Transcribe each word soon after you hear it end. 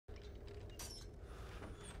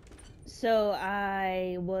So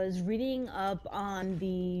I was reading up on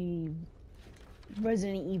the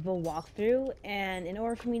Resident Evil walkthrough, and in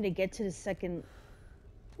order for me to get to the second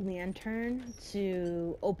lantern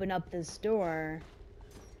to open up this door,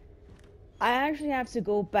 I actually have to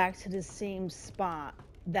go back to the same spot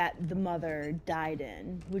that the mother died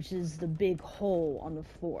in, which is the big hole on the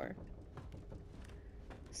floor.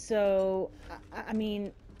 So, I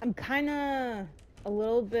mean, I'm kind of a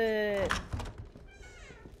little bit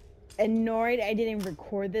annoyed I didn't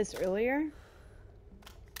record this earlier.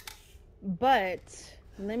 But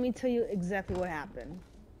let me tell you exactly what happened.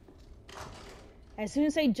 As soon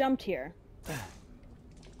as I jumped here,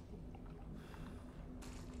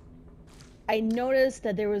 I noticed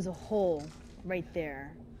that there was a hole right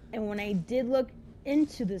there. And when I did look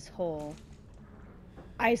into this hole,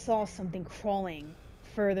 I saw something crawling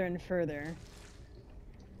further and further.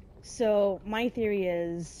 So my theory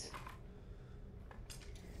is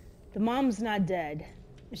the mom's not dead.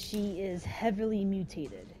 She is heavily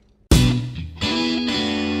mutated.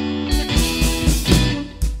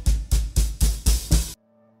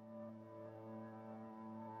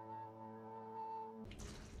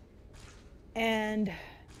 And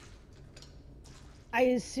I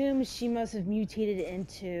assume she must have mutated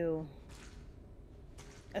into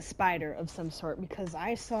a spider of some sort, because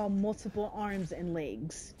I saw multiple arms and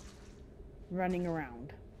legs running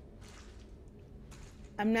around.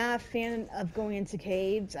 I'm not a fan of going into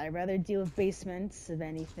caves. I'd rather deal with basements, if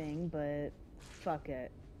anything, but fuck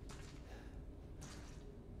it.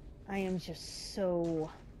 I am just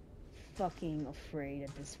so fucking afraid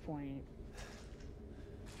at this point.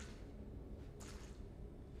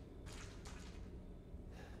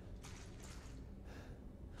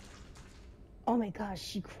 Oh my gosh,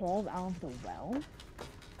 she crawled out of the well?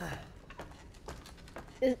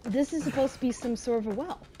 This is supposed to be some sort of a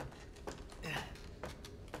well.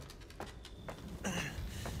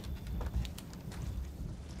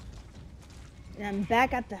 And I'm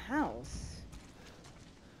back at the house.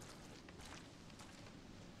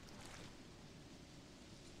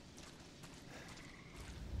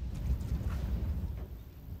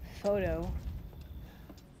 Photo.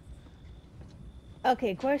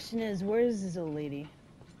 Okay, question is, where is this old lady?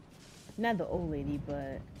 Not the old lady,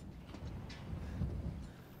 but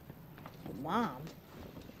the mom.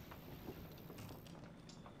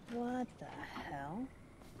 What the hell?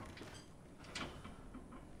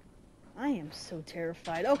 I am so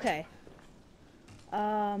terrified. Okay.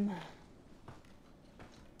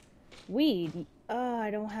 Weed.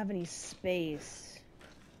 I don't have any space.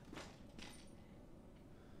 I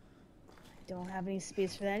don't have any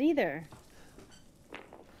space for that either.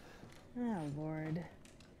 Oh, Lord.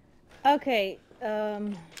 Okay,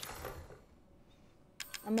 I'm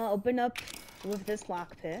gonna open up with this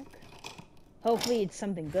lockpick. Hopefully it's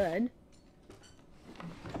something good.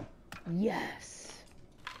 Yes.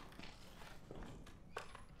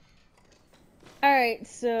 Alright,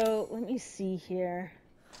 so let me see here.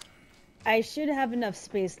 I should have enough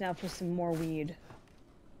space now for some more weed,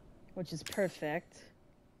 which is perfect.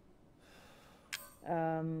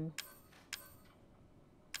 I'm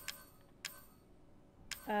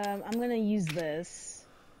gonna use this,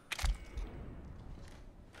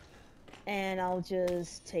 and I'll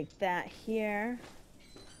just take that here.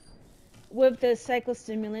 With the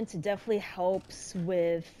psychostimulant, it definitely helps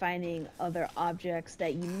with finding other objects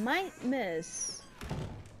that you might miss.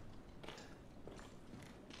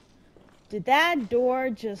 Did that door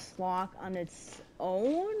just lock on its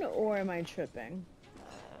own, or am I tripping?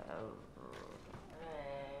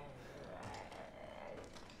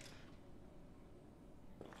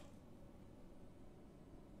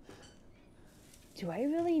 Do I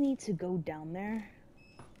really need to go down there?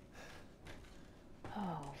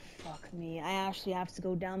 Oh, fuck me. I actually have to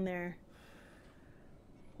go down there.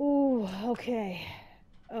 Ooh, okay.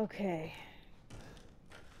 Okay.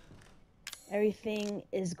 Everything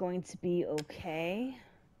is going to be okay.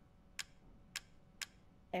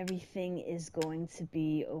 Everything is going to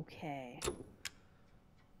be okay.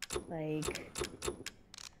 Like,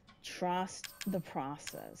 trust the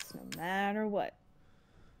process, no matter what.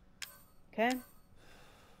 Okay?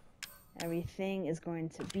 Everything is going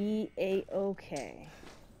to be a-okay.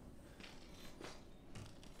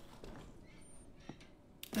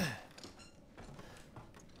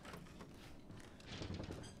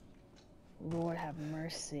 Lord have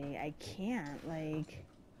mercy. I can't, like...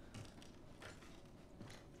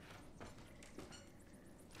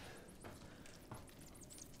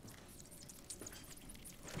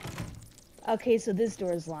 Okay, so this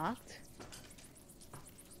door is locked.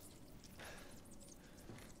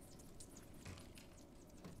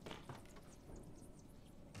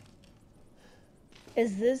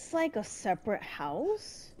 Is this like a separate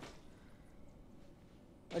house?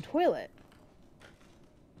 A toilet?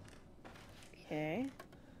 Okay.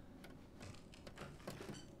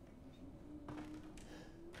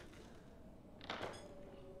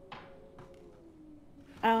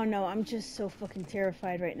 I don't know, I'm just so fucking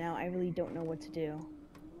terrified right now. I really don't know what to do.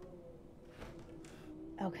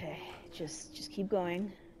 Okay, just keep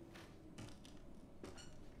going.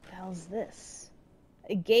 What the hell's this?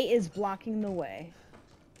 A gate is blocking the way.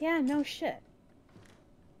 Yeah, no shit.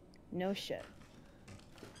 No shit.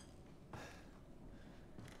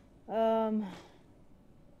 I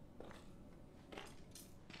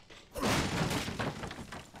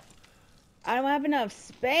don't have enough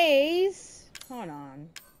space. Hold on.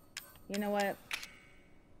 You know what?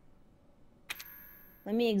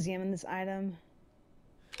 Let me examine this item.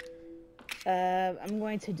 I'm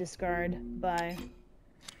going to discard. Bye.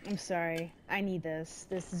 I'm sorry. I need this.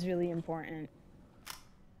 This is really important.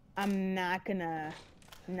 I'm not gonna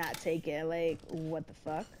not take it. Like, what the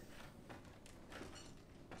fuck?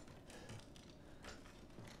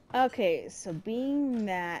 Okay, so being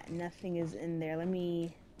that nothing is in there, let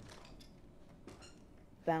me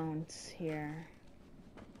bounce here.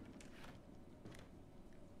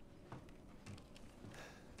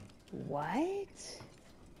 What?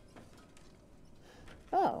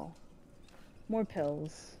 Oh. More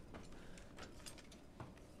pills.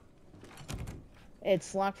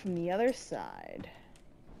 It's locked from the other side.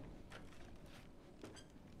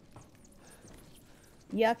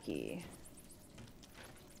 Yucky.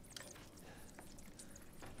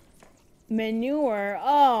 Manure.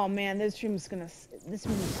 Oh man, this room smells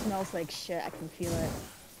like shit. I can feel it.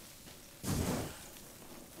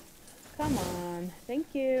 Come on.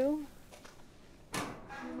 Thank you.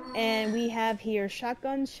 And we have here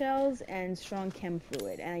shotgun shells and strong chem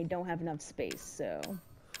fluid, and I don't have enough space, so.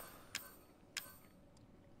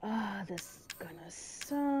 Ah, this is gonna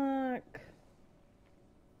suck.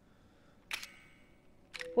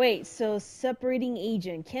 Wait, so separating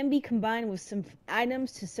agent can be combined with some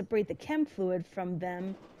items to separate the chem fluid from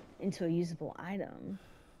them into a usable item.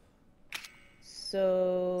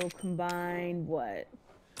 So, combine what?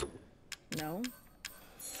 No?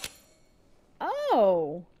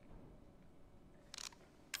 Oh!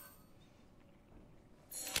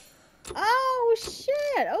 Oh,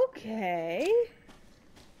 shit! Okay.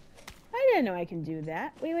 I didn't know I can do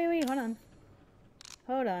that. Wait, hold on.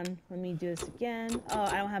 Hold on. Let me do this again. Oh,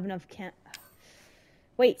 I don't have enough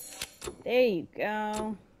Wait. There you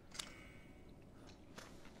go.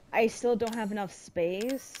 I still don't have enough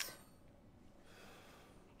space.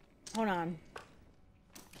 Hold on.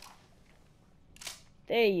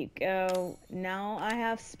 There you go. Now I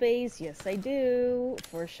have space. Yes, I do.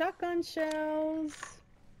 For shotgun shells.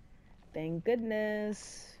 Thank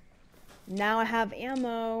goodness. Now I have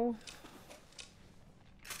ammo.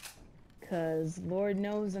 Because Lord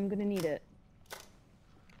knows I'm gonna need it.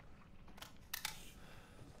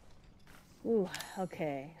 Ooh,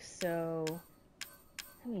 okay. So,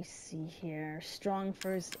 let me see here. Strong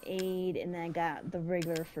first aid, and then I got the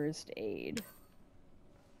regular first aid.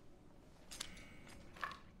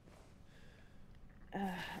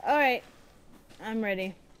 Alright. I'm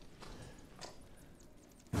ready.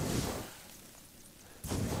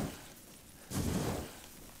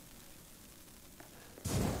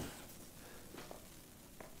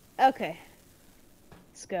 Okay.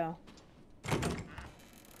 Let's go.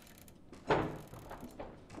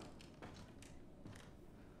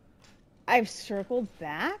 I've circled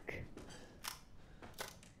back?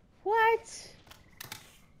 What?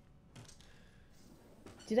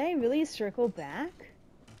 Did I really circle back?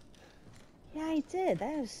 Yeah, I did.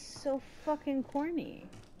 That is so fucking corny.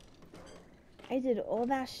 I did all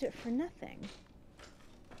that shit for nothing.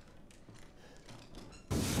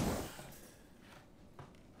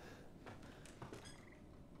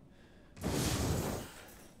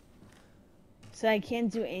 So I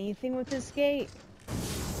can't do anything with this gate?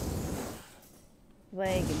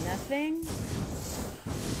 Like, nothing?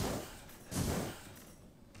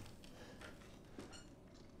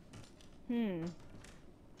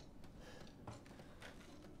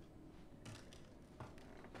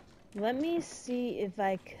 Let me see if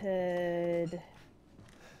I could...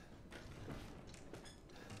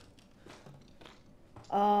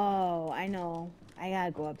 Oh, I know. I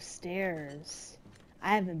gotta go upstairs.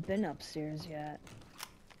 I haven't been upstairs yet.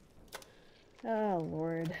 Oh,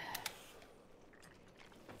 Lord.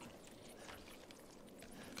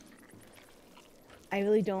 I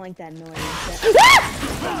really don't like that noise.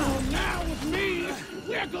 Oh, now with me,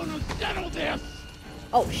 we're gonna settle this!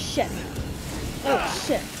 Oh, shit. Oh,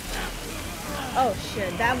 shit. Oh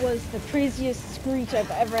shit, that was the craziest screech I've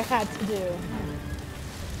ever had to do.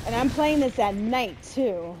 And I'm playing this at night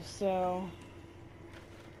too, so...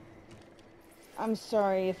 I'm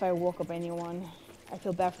sorry if I woke up anyone. I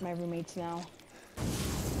feel bad for my roommates now.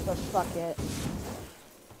 But fuck it.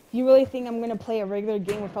 You really think I'm gonna play a regular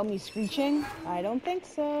game without me screeching? I don't think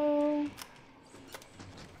so.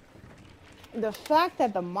 The fact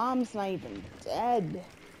that the mom's not even dead.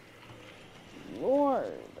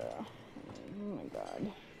 Lord. Oh my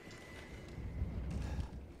god.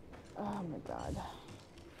 Oh my god.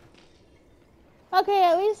 Okay,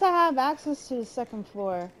 at least I have access to the second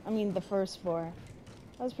floor. I mean, the first floor.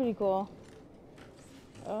 That's pretty cool.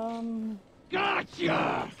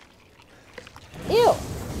 Gotcha! Ew!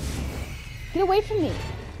 Get away from me!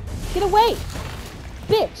 Get away!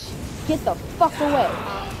 Bitch! Get the fuck away!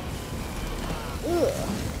 Ugh!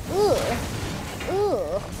 Ugh!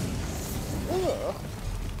 Ugh! Ugh!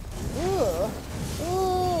 Ugh!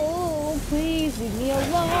 Ooh, please leave me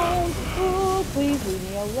alone! Ooh, please leave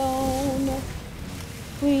me alone!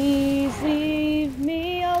 Please leave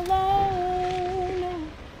me alone!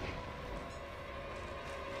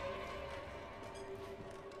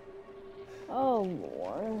 Oh,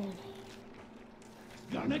 Lord.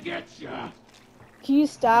 Gonna get ya! Can you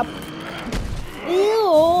stop?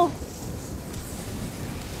 Ew!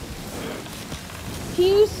 Can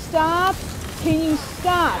you stop? Can you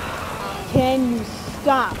stop? Can you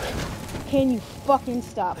stop? Can you fucking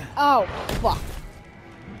stop? Oh, fuck.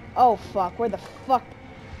 Oh, fuck. Where the fuck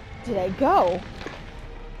did I go?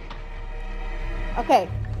 Okay,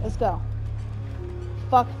 let's go.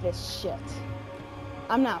 Fuck this shit.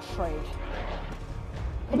 I'm not afraid.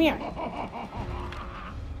 Come here.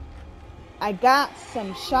 I got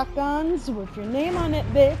some shotguns with your name on it,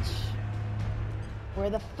 bitch. Where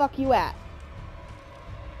the fuck you at?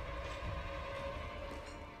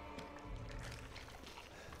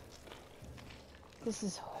 This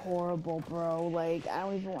is horrible, bro. Like, I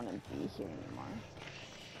don't even want to be here anymore.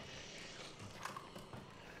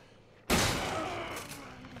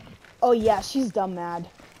 Oh yeah, she's dumb mad.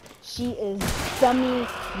 She is dummy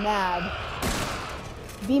mad.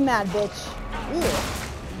 Be mad, bitch.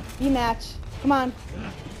 Ew. Be match. Come on.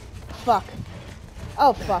 Fuck.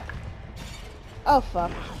 Oh, fuck. Oh,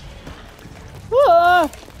 fuck.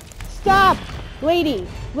 Stop! Lady,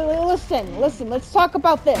 listen. Let's talk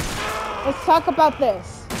about this. Let's talk about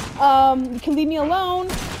this. You can leave me alone,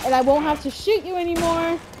 and I won't have to shoot you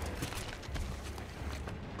anymore.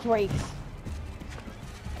 Great.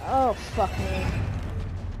 Oh, fuck me.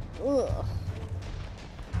 Ugh.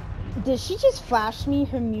 Did she just flash me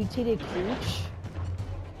her mutated cooch?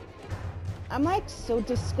 I'm like so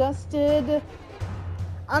disgusted.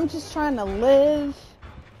 I'm just trying to live.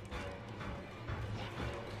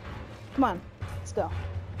 Come on, let's go.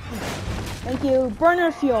 Thank you.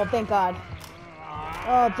 Burner fuel, thank God.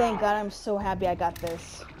 Oh, thank God. I'm so happy I got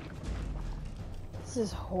this. This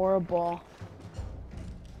is horrible.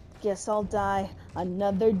 Guess I'll die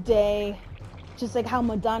another day. Just like how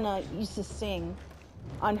Madonna used to sing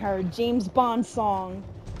on her James Bond song,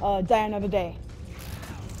 Die Another Day.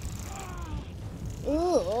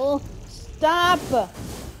 Ooh, stop!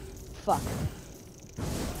 Fuck.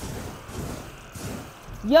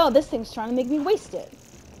 Yo, this thing's trying to make me waste it.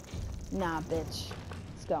 Nah, bitch.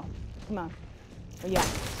 Let's go. Come on. Oh, yeah.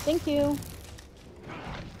 Thank you.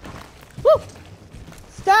 Woo!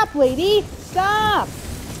 Stop, lady! Stop!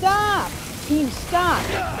 Stop! Can you stop?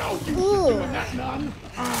 No, you doing that, none.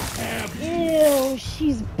 I have you. Ew,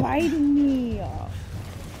 she's biting me.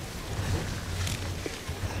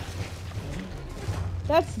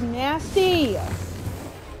 That's nasty.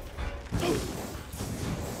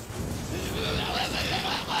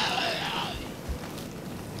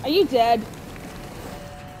 Are you dead?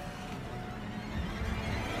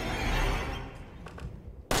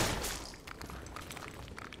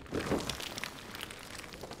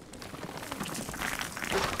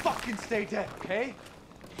 Fucking stay dead, okay?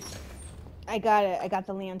 I got it. I got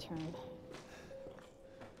the lantern.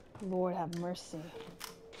 Lord have mercy.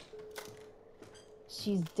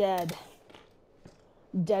 She's dead.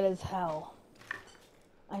 Dead as hell.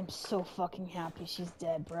 I'm so fucking happy she's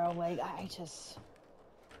dead, bro. Like,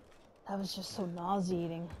 that was just so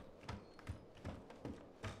nauseating.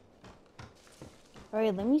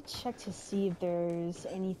 Alright, let me check to see if there's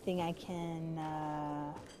anything I can,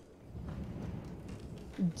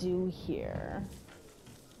 do here.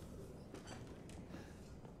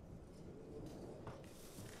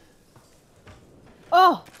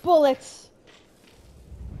 Oh, bullets!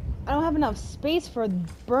 I don't have enough space for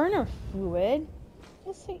burner fluid.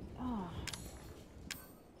 Let's see. Oh.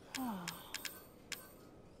 Oh.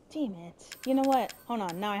 Damn it. You know what? Hold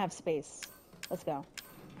on. Now I have space. Let's go.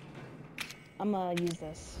 I'm gonna use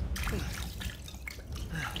this.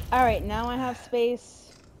 Alright, now I have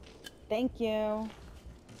space. Thank you.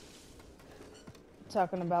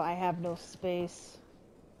 Talking about I have no space.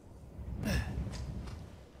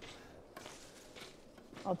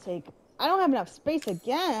 I'll take... I don't have enough space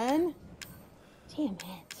again! Damn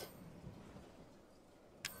it.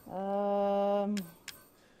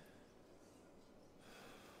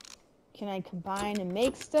 Can I combine and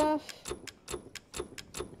make stuff?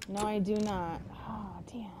 No, I do not. Oh,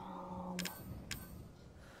 damn.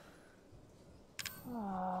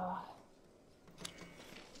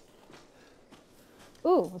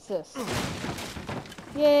 Ooh, what's this?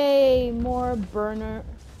 Yay, more burner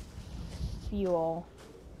fuel.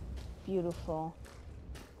 Beautiful.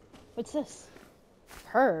 What's this?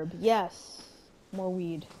 Herb, yes. More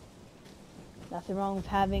weed. Nothing wrong with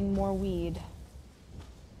having more weed.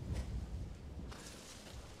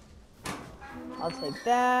 I'll take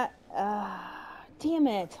that. Damn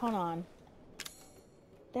it, hold on.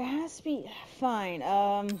 There has to be... Fine,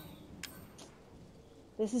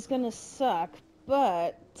 this is gonna suck,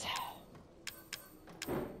 but...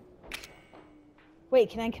 Wait,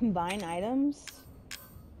 can I combine items?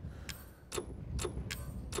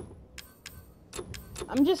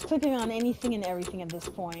 I'm just clicking on anything and everything at this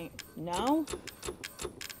point. No?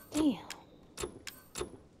 Damn.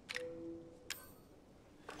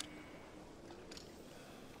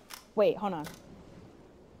 Wait, hold on.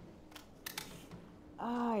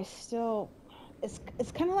 I still... It's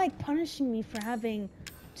kind of like punishing me for having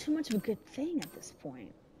too much of a good thing at this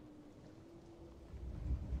point.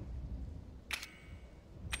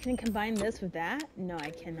 Can I combine this with that? No, I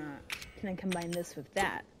cannot. Can I combine this with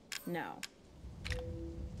that? No.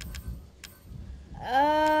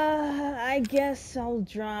 I guess I'll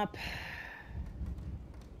drop...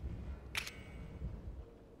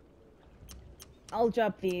 I'll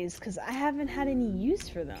drop these, because I haven't had any use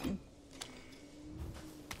for them.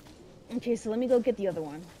 Okay, so let me go get the other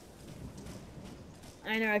one.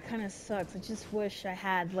 I know, it kind of sucks. I just wish I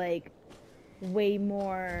had, like, way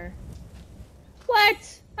more...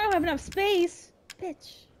 What? I don't have enough space!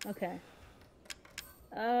 Bitch. Okay.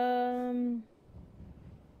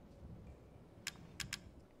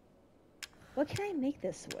 What can I make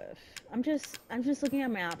this with? I'm just looking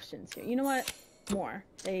at my options here. You know what? More.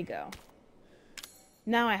 There you go.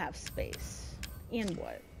 Now I have space. And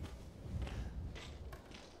what?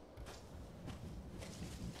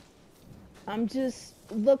 I'm just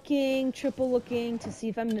looking, triple looking to see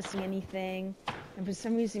if I'm missing anything. And for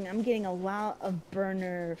some reason, I'm getting a lot of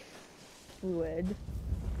burner fluid.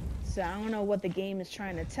 So I don't know what the game is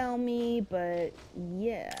trying to tell me, but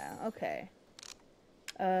yeah, okay.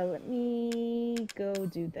 Let me go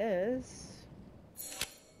do this.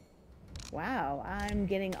 Wow, I'm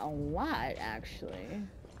getting a lot, actually.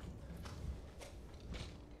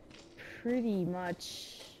 Pretty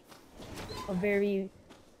much a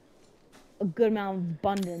good amount of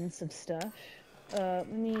abundance of stuff. Let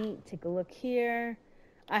me take a look here.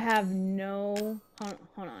 I have no... Hold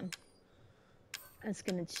on. That's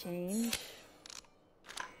gonna change.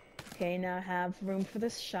 Okay, now I have room for the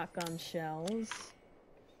shotgun shells.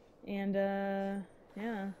 And,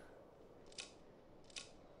 yeah.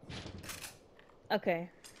 Okay.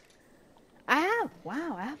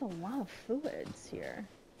 Wow, I have a lot of fluids here.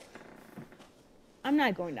 I'm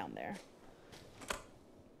not going down there.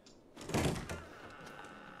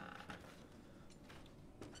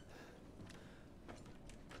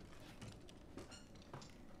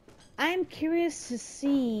 I'm curious to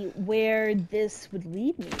see where this would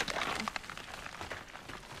lead me, though.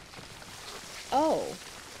 Oh.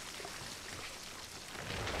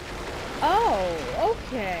 Oh,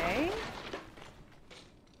 okay.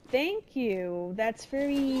 Thank you. That's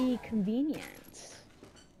very convenient.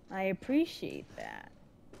 I appreciate that.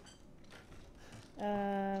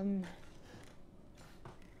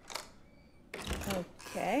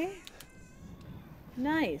 Okay.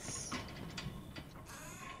 Nice.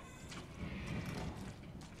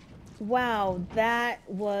 Wow, that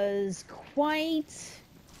was quite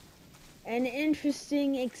an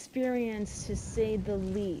interesting experience, to say the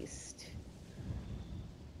least.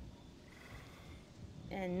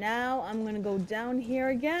 And now I'm gonna go down here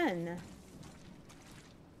again.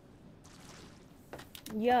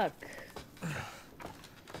 Yuck.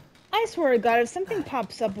 I swear to God, if something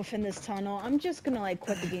pops up within this tunnel, I'm just gonna, like,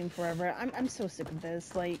 quit the game forever. I'm so sick of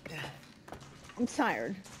this. Like, I'm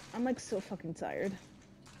tired. I'm, like, so fucking tired.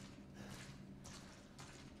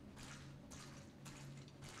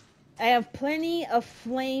 I have plenty of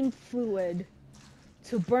flame fluid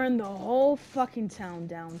to burn the whole fucking town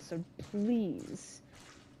down. So please,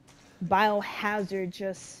 Biohazard,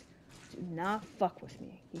 just do not fuck with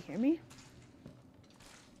me. You hear me?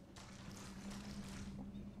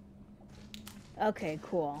 Okay,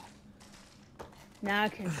 cool. Now I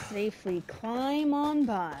can safely climb on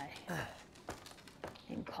by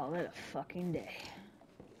and call it a fucking day.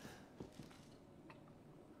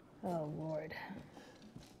 Oh, Lord.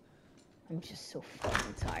 I'm just so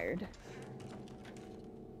fucking tired.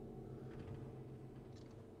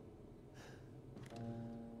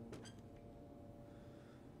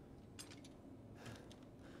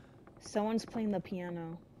 Someone's playing the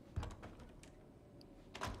piano.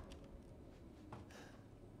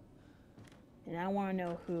 And I want to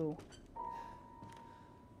know who.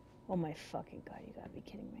 Oh my fucking god, you gotta be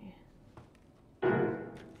kidding me.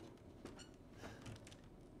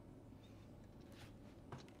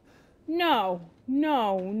 No,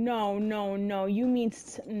 no, no, no, no. You mean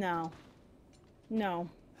no. No.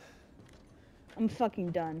 I'm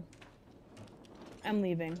fucking done. I'm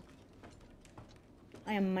leaving.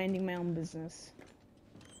 I am minding my own business.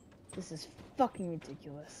 This is fucking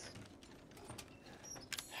ridiculous.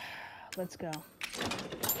 Let's go.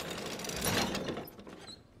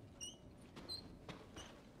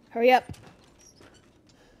 Hurry up.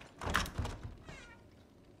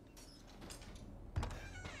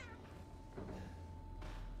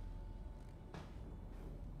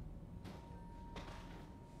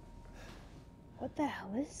 What the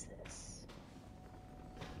hell is this?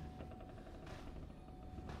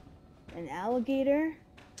 An alligator?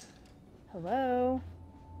 Hello?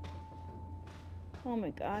 Oh my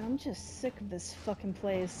god, I'm just sick of this fucking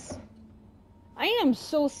place. I am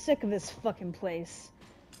so sick of this fucking place.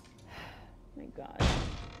 My god.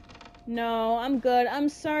 No, I'm good. I'm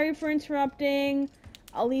sorry for interrupting.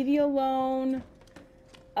 I'll leave you alone.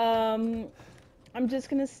 I'm just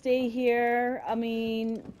gonna stay here. I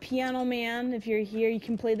mean, piano man, if you're here, you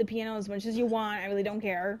can play the piano as much as you want. I really don't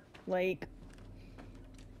care. Like,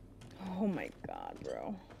 oh my god,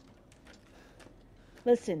 bro.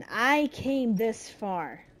 Listen, I came this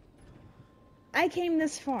far. I came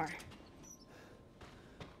this far.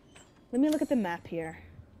 Let me look at the map here.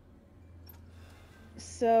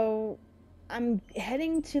 So, I'm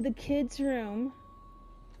heading to the kids' room.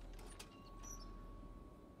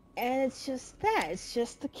 And it's just that. It's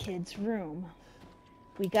just the kids' room.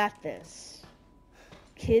 We got this.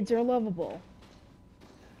 Kids are lovable.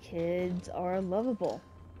 Kids are lovable.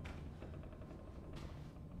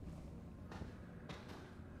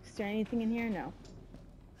 Is there anything in here? No.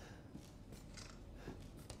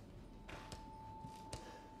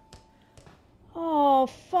 Oh,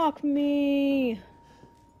 fuck me.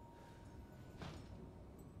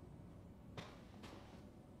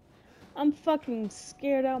 I'm fucking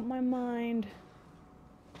scared out my mind.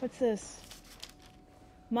 What's this?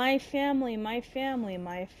 My family, my family,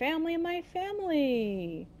 my family, my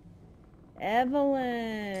family.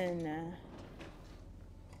 Evelyn.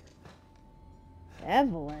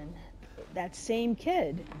 Evelyn. That same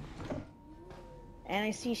kid. And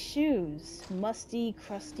I see shoes. Musty,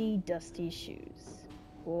 crusty, dusty shoes.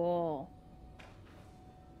 Cool.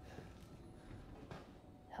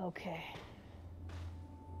 Okay.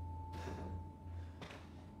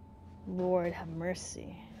 Lord have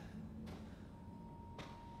mercy.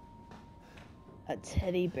 A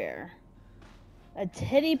teddy bear. A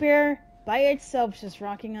teddy bear by itself just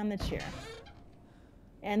rocking on the chair.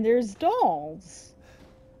 And there's dolls.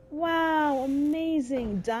 Wow,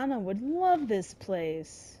 amazing. Donna would love this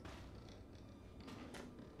place.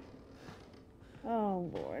 Oh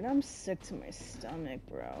Lord, I'm sick to my stomach,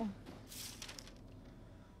 bro.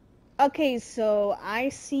 Okay, so I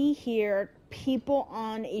see here people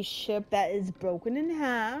on a ship that is broken in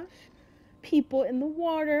half. People in the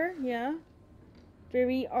water, yeah.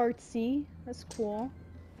 Very artsy. That's cool.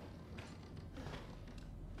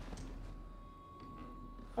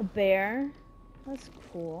 A bear. That's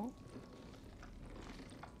cool.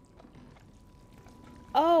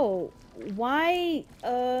 Oh, why,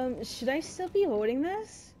 should I still be holding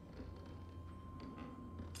this?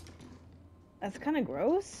 That's kind of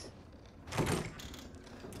gross.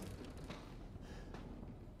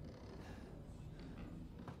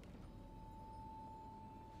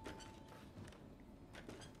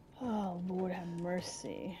 Oh, Lord have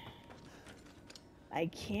mercy. I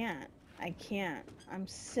can't. I'm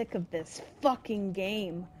sick of this fucking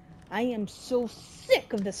game. I am so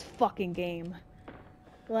sick of this fucking game.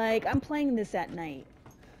 Like, I'm playing this at night.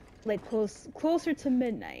 Like, closer to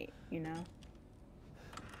midnight, you know?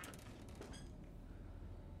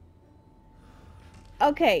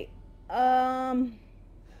 Okay,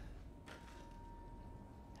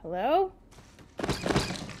 Hello?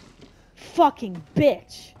 Fucking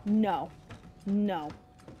bitch. No. No.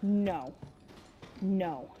 No.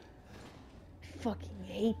 No. Fucking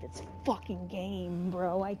hate this fucking game,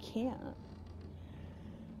 bro. I can't.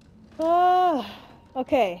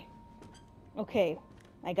 Okay. Okay.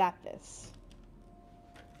 I got this.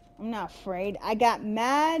 I'm not afraid. I got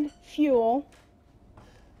mad fuel.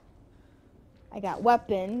 I got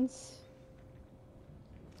weapons.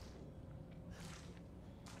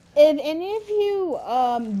 If any of you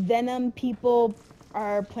Venom people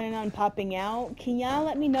are planning on popping out, can y'all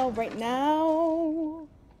let me know right now?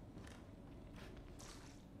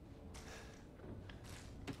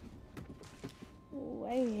 Ooh,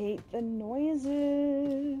 I hate the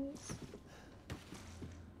noises.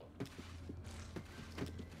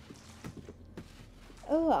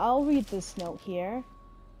 Oh, I'll read this note here.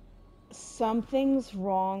 Something's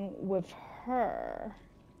wrong with her.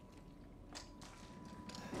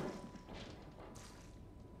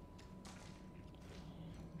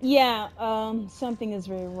 Yeah, something is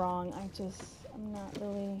very wrong. I'm not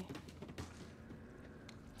really...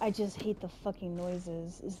 I just hate the fucking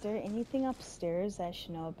noises. Is there anything upstairs I should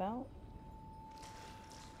know about?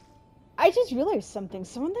 I just realized something.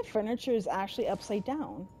 Some of the furniture is actually upside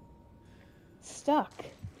down. Stuck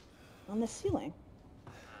on the ceiling.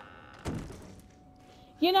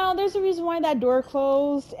 You know, there's a reason why that door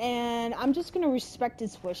closed, and I'm just gonna respect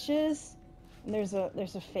his wishes. And there's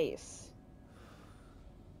a face.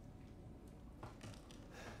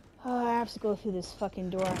 Oh, I have to go through this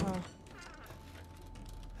fucking door, huh?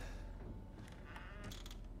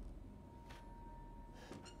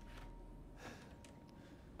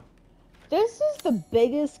 This is the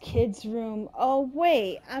biggest kids' room. Oh,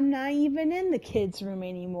 wait, I'm not even in the kids' room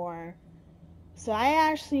anymore. So I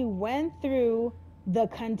actually went through the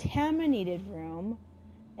contaminated room,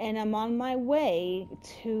 and I'm on my way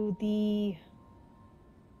to the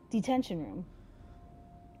detention room.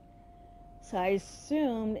 So I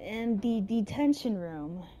assume in the detention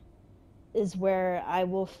room is where I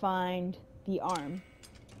will find the arm.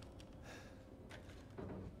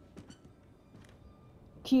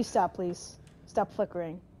 Can you stop, please? Stop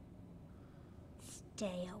flickering.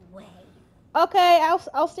 Stay away. Okay,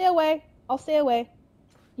 I'll stay away. I'll stay away.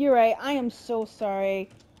 You're right. I am so sorry.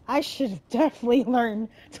 I should have definitely learned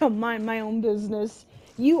to mind my own business.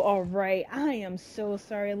 You are right. I am so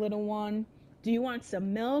sorry, little one. Do you want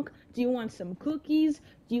some milk? Do you want some cookies?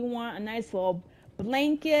 Do you want a nice little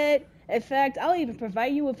blanket? In fact, I'll even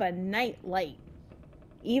provide you with a night light.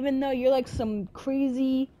 Even though you're like some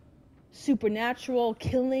crazy supernatural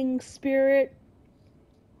killing spirit,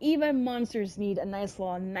 even monsters need a nice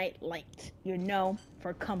little night light, you know,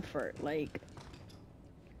 for comfort. Like,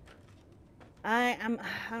 I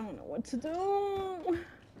don't know what to do.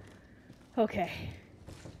 Okay.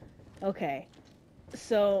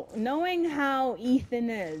 So, knowing how Ethan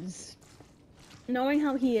is, knowing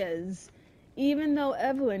how he is, even though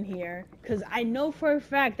Evelyn here, because I know for a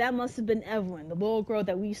fact that must have been Evelyn, the little girl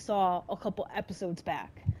that we saw a couple episodes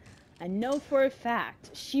back. I know for a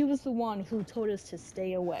fact she was the one who told us to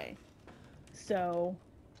stay away. So,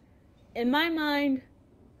 in my mind,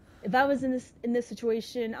 if I was in this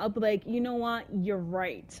situation, I'll be like, you know what? You're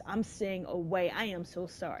right. I'm staying away. I am so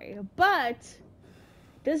sorry. But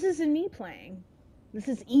this isn't me playing. This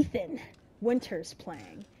is Ethan Winters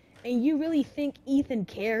playing. And you really think Ethan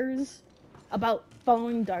cares about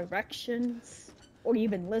following directions or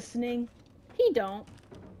even listening? He don't.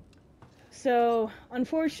 So,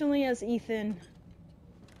 unfortunately, as Ethan,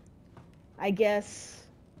 I guess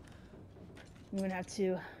I'm gonna have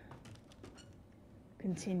to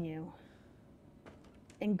continue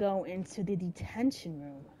and go into the detention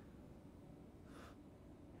room.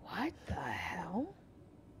 What the hell?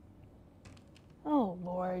 Oh,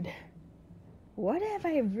 Lord. What have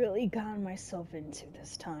I really gotten myself into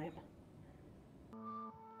this time?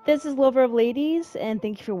 This is Lover of Ladies, and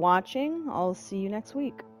thank you for watching. I'll see you next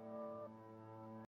week.